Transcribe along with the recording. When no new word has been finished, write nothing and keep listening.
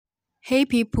Hey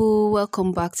people,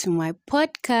 welcome back to my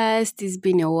podcast. It's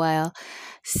been a while.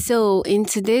 So, in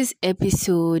today's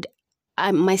episode,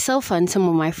 myself and some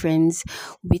of my friends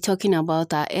will be talking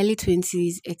about our early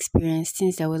 20s experience,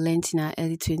 things that we learned in our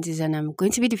early 20s, and I'm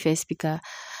going to be the first speaker.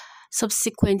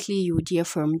 Subsequently, you would hear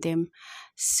from them.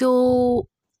 So,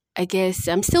 I guess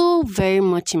I'm still very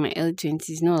much in my early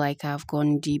 20s, not like I've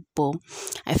gone deep, but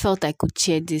I felt I could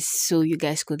share this so you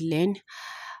guys could learn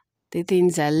the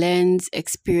things I learned,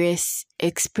 experiences,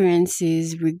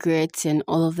 regrets, and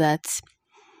all of that.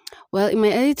 Well, in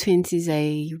my early 20s,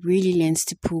 I really learned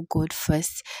to put God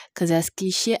first because, as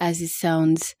cliche as it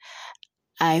sounds,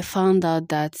 I found out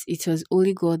that it was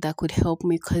only God that could help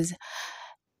me because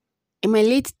in my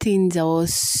late teens, I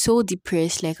was so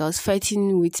depressed, like I was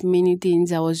fighting with many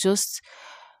things. I was just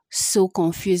so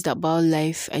confused about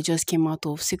life. I just came out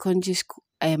of secondary school.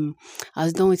 I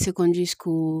was done with secondary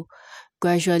school,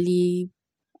 gradually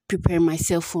prepare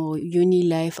myself for uni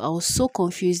life. I was so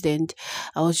confused and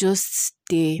I was just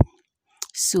there.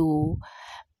 So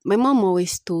my mom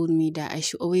always told me that I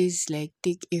should always like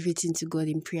take everything to God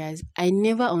in prayers. I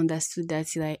never understood that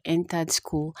till I entered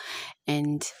school,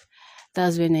 and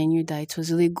that's when I knew that it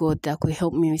was really God that could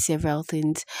help me with several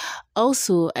things.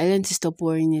 Also, I learned to stop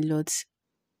worrying a lot.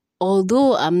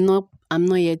 Although I'm not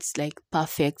yet like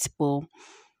perfect, but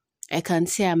I can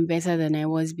say I'm better than I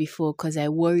was before because I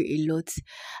worry a lot.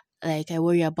 Like I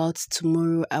worry about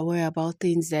tomorrow. I worry about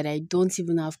things that I don't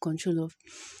even have control of.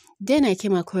 Then I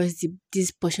came across this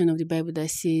portion of the Bible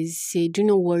that says, "Say, do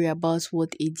not worry about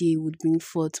what a day would bring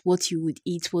forth, what you would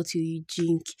eat, what you would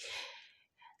drink."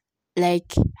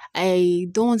 Like I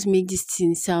don't want to make this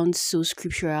thing sound so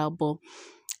scriptural, but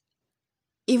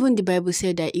even the Bible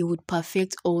said that it would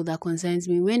perfect all that concerns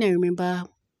me. When I remember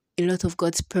a lot of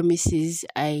God's promises,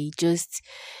 I just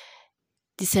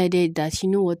decided that, you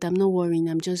know what, I'm not worrying,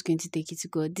 I'm just going to take it to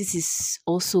God. This is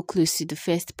also close to the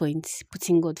first point,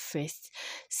 putting God first.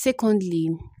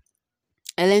 Secondly,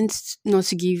 I learned not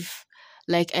to give,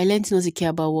 I learned not to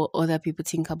care about what other people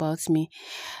think about me.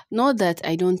 Not that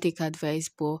I don't take advice,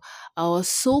 but I was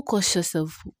so cautious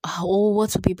of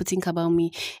what will people think about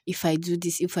me if I do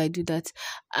this, if I do that.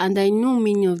 And I know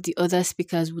many of the other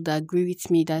speakers would agree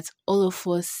with me that all of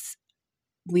us,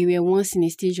 we were once in a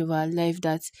stage of our life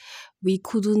that we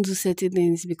couldn't do certain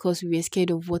things because we were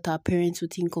scared of what our parents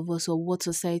would think of us or what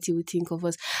society would think of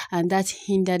us, and that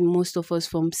hindered most of us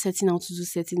from setting out to do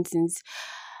certain things.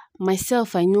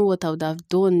 Myself, I know what I would have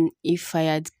done if I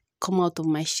had come out of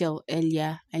my shell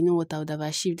earlier. I know what I would have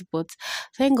achieved, but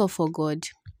thank God for God.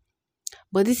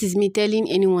 But this is me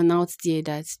telling anyone out there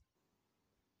that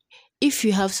if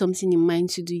you have something in mind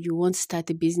to do, you want to start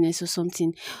a business or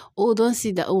something, oh, don't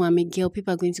say that, oh, I'm a girl.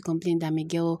 People are going to complain that I'm a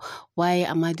girl. Why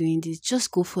am I doing this?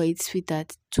 Just go for it,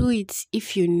 sweetheart. Do it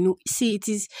if you know. See, it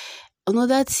is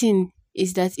another thing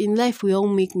is that in life we all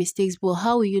make mistakes, but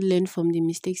how will you learn from the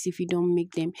mistakes if you don't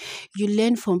make them? You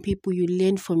learn from people, you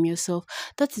learn from yourself.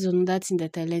 That is another thing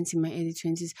that I learned in my early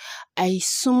 20s. I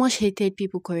so much hated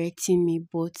people correcting me,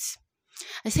 but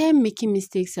I started making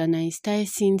mistakes and I started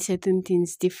seeing certain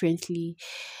things differently.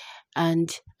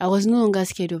 And I was no longer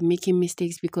scared of making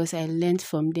mistakes because I learned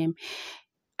from them.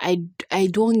 I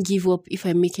don't give up if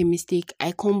I make a mistake.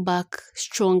 I come back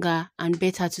stronger and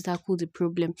better to tackle the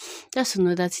problem. That's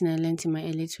another thing I learned in my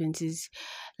early 20s.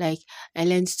 Like, I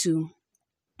learned to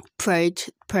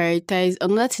prioritize.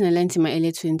 Another thing I learned in my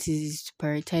early 20s is to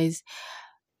prioritize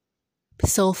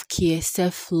self care,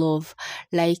 self love.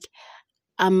 Like,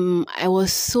 I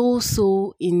was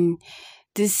so in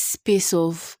this space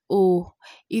of, oh,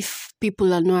 if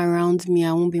people are not around me,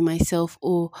 I won't be myself.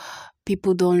 Oh,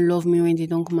 people don't love me when they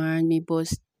don't come around me.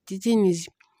 But the thing is,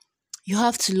 you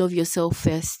have to love yourself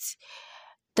first.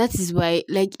 That is why,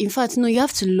 like, in fact, no, you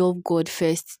have to love God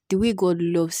first. The way God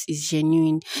loves is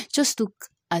genuine. Just look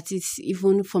at it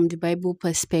even from the Bible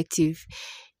perspective.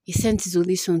 He sent his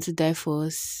only son to die for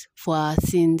us, for our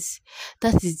sins.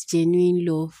 That is genuine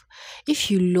love. If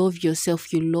you love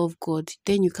yourself, you love God,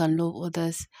 then you can love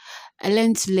others. I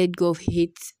learned to let go of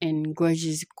hate and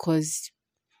grudges because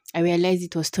I realized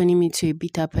it was turning me to a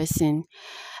bitter person.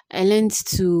 I learned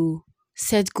to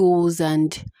set goals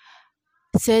and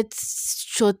set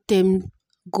short term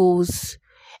goals.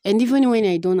 And even when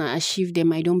I don't achieve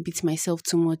them, I don't beat myself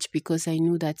too much because I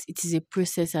know that it is a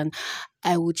process and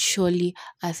I would surely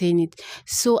attain it.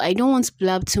 So I don't want to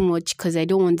blab too much because I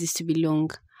don't want this to be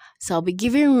long. So I'll be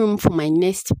giving room for my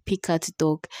next speaker to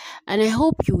talk. And I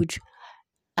hope you would,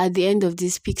 at the end of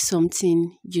this, pick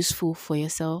something useful for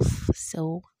yourself.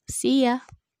 So see ya.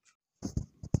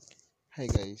 Hi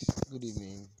guys, good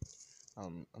evening.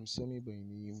 I'm Semi by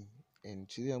name, and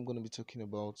today I'm going to be talking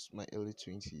about my early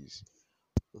 20s.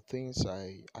 the things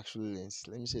I actually learned.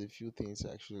 Let me say a few things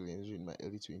I actually learned in my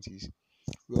early 20s.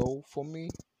 Well, for me,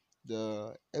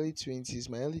 my early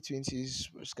 20s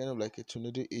was kind of like a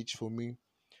tornado age for me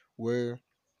where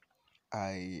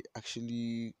I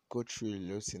actually got through a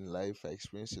lot in life. I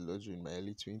experienced a lot during my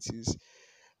early 20s.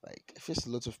 Like, I faced a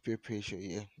lot of peer pressure,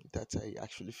 yeah. That I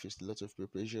actually faced a lot of peer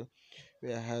pressure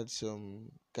where I had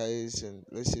some guys and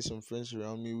let's say some friends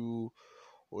around me who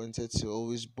wanted to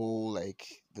always bowl like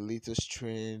the latest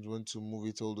trend, want to move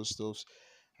it, all those stuffs,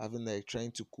 having like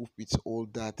trying to cope with all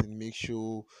that and make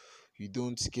sure you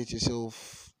don't get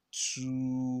yourself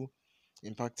too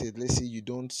impacted. Let's say you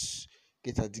don't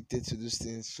get addicted to those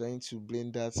things, trying to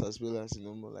blend that as well as in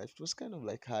normal life. It was kind of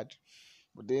like hard.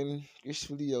 But then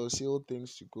gracefully I would say all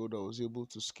thanks to God I was able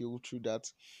to scale through that.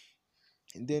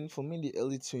 And then for me in the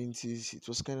early 20s, it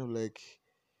was kind of like,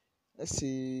 let's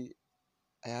say,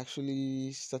 I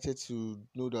actually started to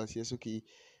know that yes, okay,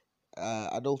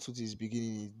 adulthood is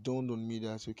beginning. It dawned on me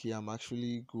that okay, I'm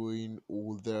actually growing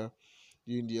older.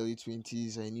 During the early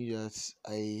 20s, I knew that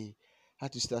I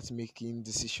had to start making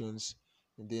decisions,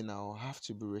 and then I'll have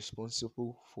to be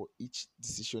responsible for each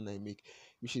decision I make,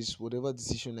 which is whatever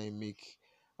decision I make.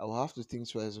 I'll have to think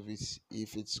twice of it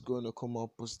if it's going to come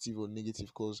out positive or negative,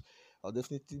 because I'll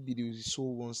definitely be the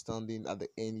sole one standing at the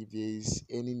end if there is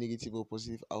any negative or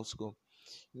positive outcome.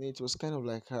 It was kind of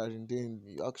like hard, and then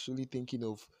you actually thinking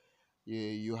of, yeah,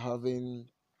 you having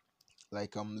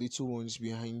like little ones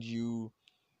behind you.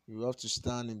 You have to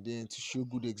stand and then to show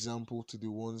good example to the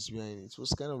ones behind. It was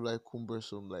kind of like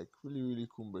cumbersome, like really really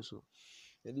cumbersome.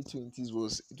 Early 20s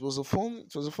was a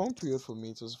fun period for me.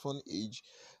 It was a fun age,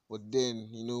 but then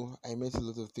I met a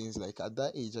lot of things. Like at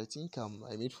that age, I think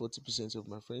I made 40% of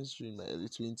my friends during my early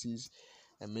 20s.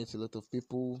 I met a lot of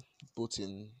people both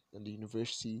in the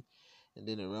university and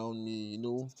then around me.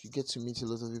 You get to meet a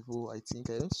lot of people. I think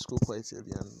I went to school quite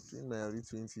early, and during my early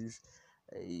 20s,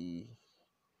 I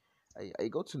I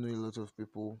got to know a lot of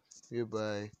people,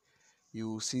 whereby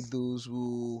you see those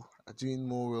who are doing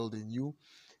more well than you.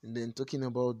 And then talking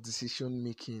about decision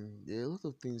making, there are a lot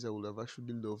of things I would have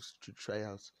actually loved to try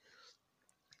out,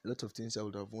 a lot of things I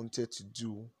would have wanted to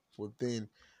do. But then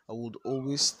I would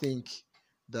always think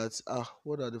that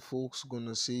what are the folks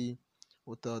gonna say?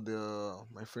 What are the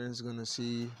my friends gonna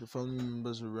say? The family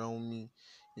members around me,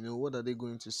 what are they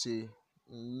going to say?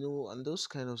 And those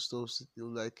kind of stuff. They're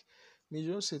like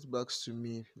major setbacks to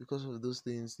me because of those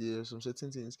things. There are some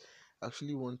certain things I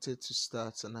actually wanted to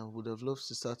start, and I would have loved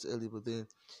to start early, but then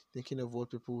thinking of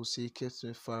what people will say kept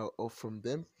me far off from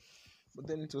them. But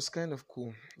then it was kind of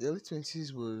cool. The early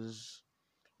 20s was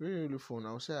really, really fun.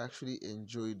 I would say I actually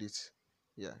enjoyed it.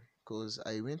 Yeah, because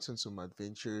I went on some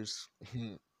adventures,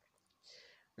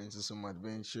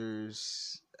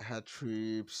 had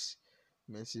trips,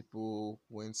 met people,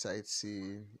 went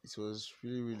sightseeing. It was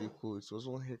really, really cool. It was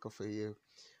one heck of a year.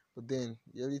 But then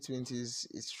the early 20s,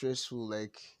 it's stressful.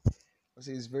 Like, I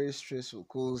say it's very stressful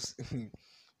because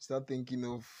start thinking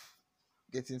of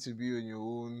getting to be on your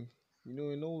own,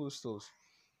 and all those stuff.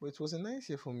 But it was a nice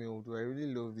year for me, although I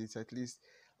really loved it. At least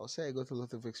I'll say I got a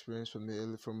lot of experience from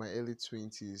my early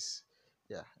 20s.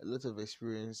 Yeah, a lot of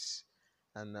experience,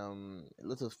 and a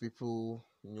lot of people.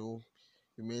 You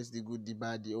met the good, the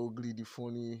bad, the ugly, the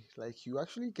funny. Like you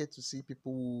actually get to see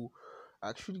people who are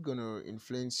actually gonna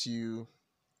influence you.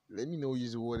 Let me know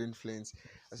use the word influence.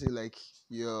 I say like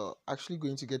you're actually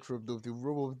going to get rubbed off. They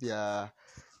rub off their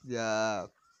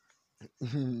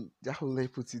how will I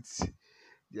put it?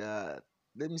 Yeah,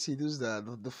 let me see those that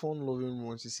the fun loving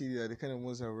ones. You see, they are the kind of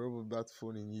ones that rub up that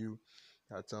fun in you.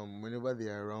 That whenever they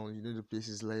are around, the place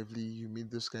is lively. You meet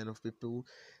those kind of people,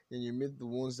 and you meet the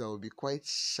ones that will be quite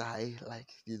shy, like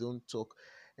they don't talk.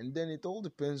 And then it all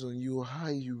depends on you how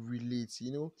you relate.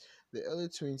 The early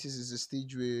 20s is a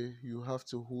stage where you have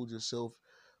to hold yourself,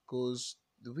 because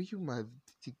the way you might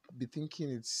be thinking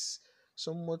it's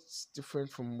somewhat different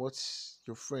from what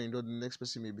your friend or the next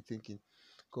person may be thinking,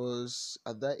 because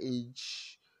at that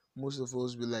age most of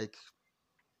us be like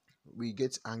we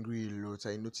get angry a lot.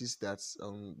 I noticed that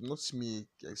not me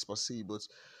especially, but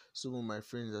some of my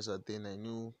friends as at then I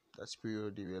know that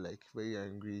period they were like very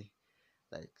angry,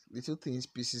 like little things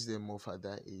pisses them off at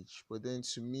that age. But then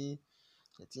to me,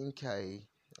 I think I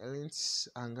learned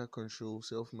anger control,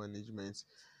 self-management,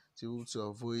 to be able to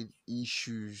avoid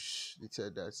issues later.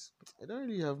 That I don't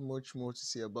really have much more to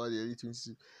say about the early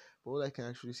 20s, but all I can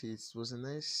actually say is it's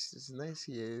a nice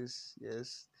years,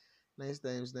 yes, nice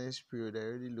times, nice period. I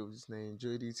really loved it and I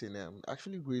enjoyed it, and I'm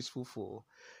actually grateful for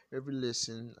every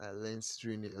lesson I learned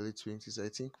during the early 20s. I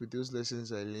think with those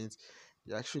lessons I learned,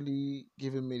 it actually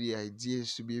given me the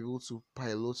ideas to be able to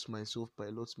pilot myself,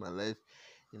 pilot my life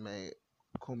in my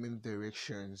common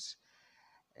directions.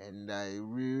 And I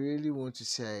really want to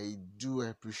say I do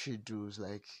appreciate those.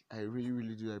 Like I really,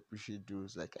 really do appreciate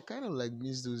those. Like I kind of like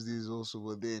miss those days also,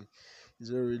 but then it's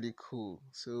very really cool.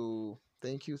 So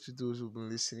thank you to those who've been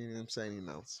listening. I'm signing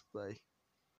out. Bye.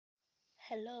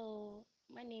 Hello,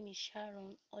 my name is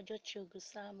Sharon Ojochugu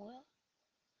Samuel.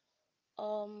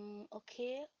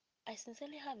 Okay, I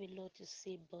sincerely have a lot to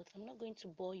say, but I'm not going to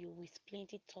bore you with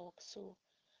plenty talk, so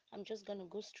I'm just gonna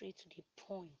go straight to the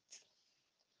point.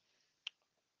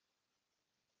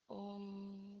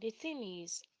 The thing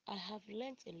is, I have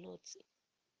learned a lot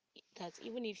that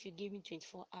even if you give me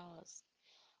 24 hours,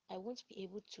 I won't be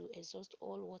able to exhaust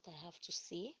all what I have to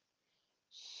say.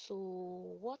 So,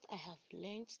 what I have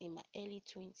learned in my early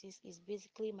 20s is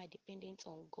basically my dependence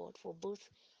on God for both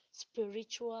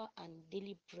spiritual and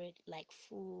daily bread like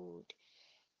food,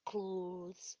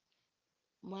 clothes,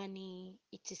 money,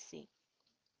 etc.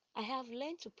 I have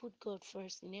learned to put God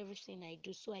first in everything I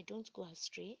do so I don't go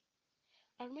astray.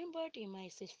 I remembered in my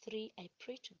SS3, I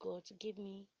prayed to God to give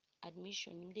me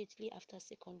admission immediately after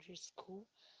secondary school,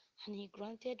 and He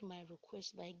granted my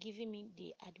request by giving me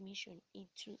the admission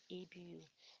into ABU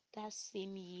that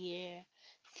same year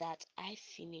that I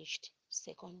finished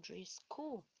secondary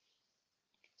school.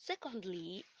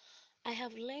 Secondly, I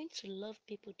have learned to love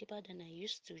people deeper than I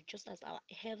used to, just as our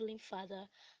Heavenly Father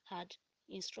had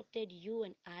instructed you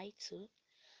and I to.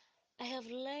 I have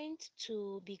learned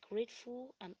to be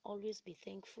grateful and always be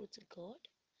thankful to God.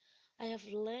 I have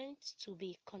learned to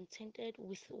be contented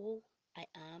with who I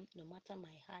am, no matter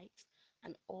my height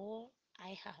and all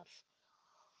I have.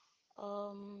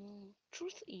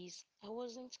 Truth is, I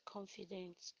wasn't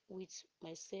confident with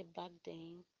myself back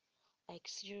then. Like,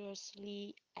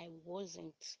 seriously, I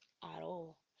wasn't at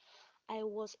all. I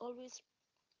was always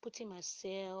putting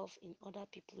myself in other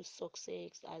people's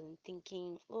success and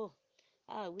thinking, oh,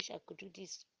 I wish I could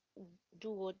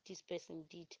do what this person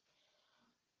did.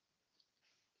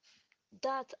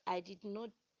 That I did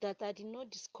not that I did not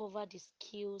discover the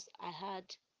skills I had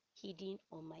hidden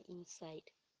on my inside.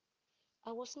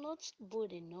 I was not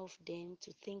bold enough then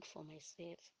to think for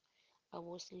myself. I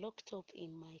was locked up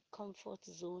in my comfort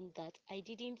zone that I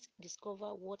didn't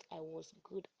discover what I was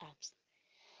good at.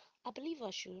 I believe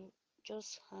I should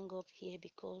just hang up here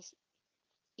because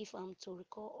if I'm to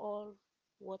recall all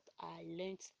what I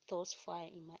learned thus far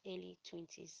in my early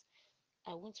 20s,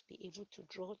 I won't be able to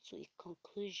draw to a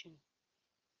conclusion.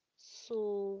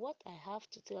 So what I have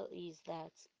to tell you is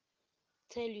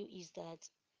that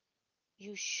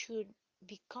you should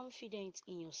be confident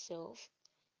in yourself,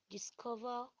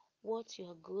 discover what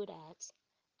you're good at,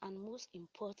 and most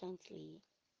importantly,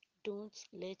 don't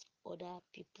let other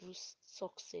people's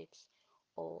success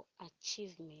or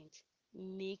achievement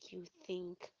make you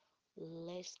think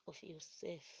less of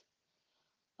yourself.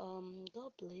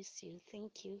 God bless you.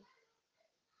 Thank you.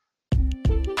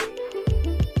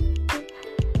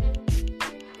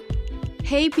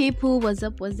 Hey people, what's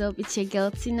up? What's up? It's your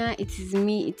girl Tina. It is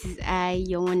me. It is I,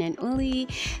 your one and only.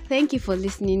 Thank you for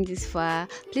listening this far.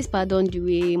 Please pardon the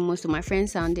way most of my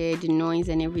friends sounded, the noise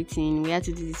and everything. We had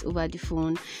to do this over the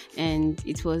phone, and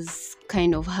it was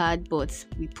kind of hard, but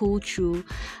we pulled through.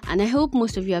 And I hope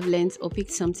most of you have learned or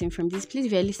picked something from this. Please,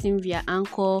 if you're listening via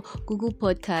Anchor, Google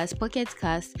Podcast, Pocket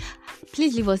Cast,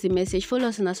 please leave us a message. Follow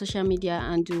us on our social media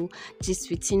and do Gist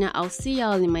with Tina. I'll see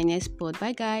y'all in my next pod.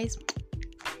 Bye, guys.